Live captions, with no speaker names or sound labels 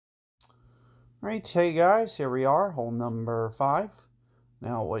Alright, hey guys, here we are, hole number 5.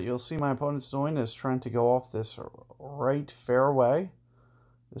 Now what you'll see my opponent's doing is trying to go off this right fairway.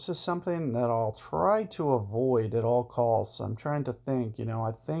 This is something that I'll try to avoid at all costs. I'm trying to think,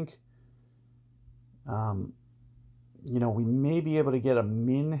 I think, we may be able to get a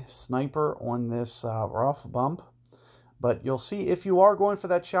min sniper on this rough bump. But you'll see if you are going for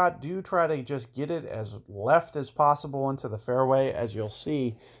that shot, do try to just get it as left as possible into the fairway. As you'll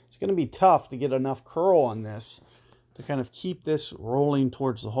see, it's going to be tough to get enough curl on this to kind of keep this rolling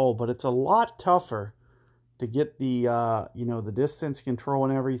towards the hole. But it's a lot tougher to get the, the distance control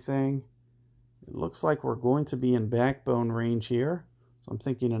and everything. It looks like we're going to be in backbone range here. So I'm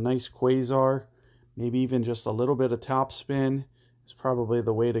thinking a nice quasar, maybe even just a little bit of topspin is probably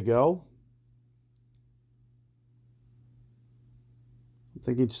the way to go.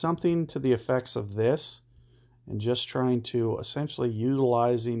 Thinking something to the effects of this and just trying to essentially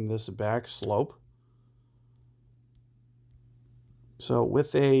utilizing this back slope. So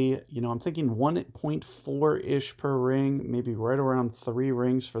with a, I'm thinking 1.4-ish per ring, maybe right around 3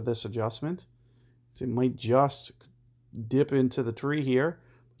 rings for this adjustment. So it might just dip into the tree here.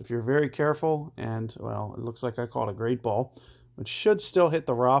 If you're very careful, and well, it looks like I caught a great ball, which should still hit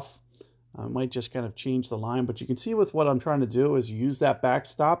the rough. Might just kind of change the line, but you can see with what I'm trying to do is use that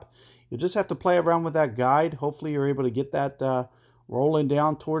backstop. You just have to play around with that guide. Hopefully you're able to get that rolling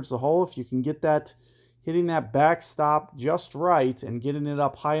down towards the hole. If you can get that, hitting that backstop just right and getting it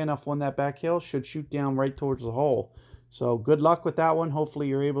up high enough on that back hill, should shoot down right towards the hole. So good luck with that one. Hopefully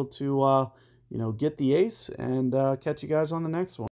you're able to, get the ace, and catch you guys on the next one.